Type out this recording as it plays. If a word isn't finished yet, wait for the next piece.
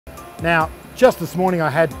Now, just this morning I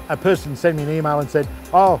had a person send me an email and said,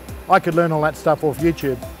 oh, I could learn all that stuff off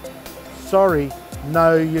YouTube. Sorry,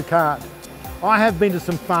 no you can't. I have been to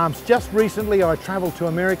some farms. Just recently I travelled to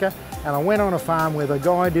America and I went on a farm where the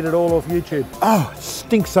guy did it all off YouTube. Oh, it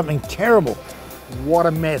stinks something terrible. What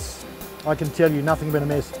a mess. I can tell you, nothing but a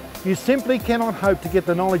mess. You simply cannot hope to get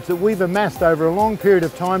the knowledge that we've amassed over a long period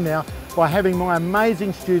of time now by having my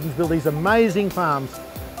amazing students build these amazing farms,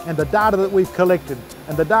 and the data that we've collected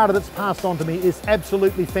and the data that's passed on to me is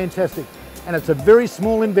absolutely fantastic. And it's a very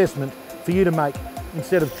small investment for you to make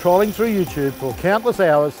instead of trolling through YouTube for countless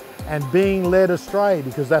hours and being led astray,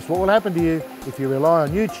 because that's what will happen to you if you rely on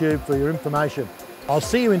YouTube for your information. I'll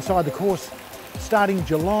see you inside the course starting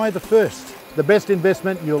July the 1st. The best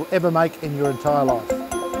investment you'll ever make in your entire life.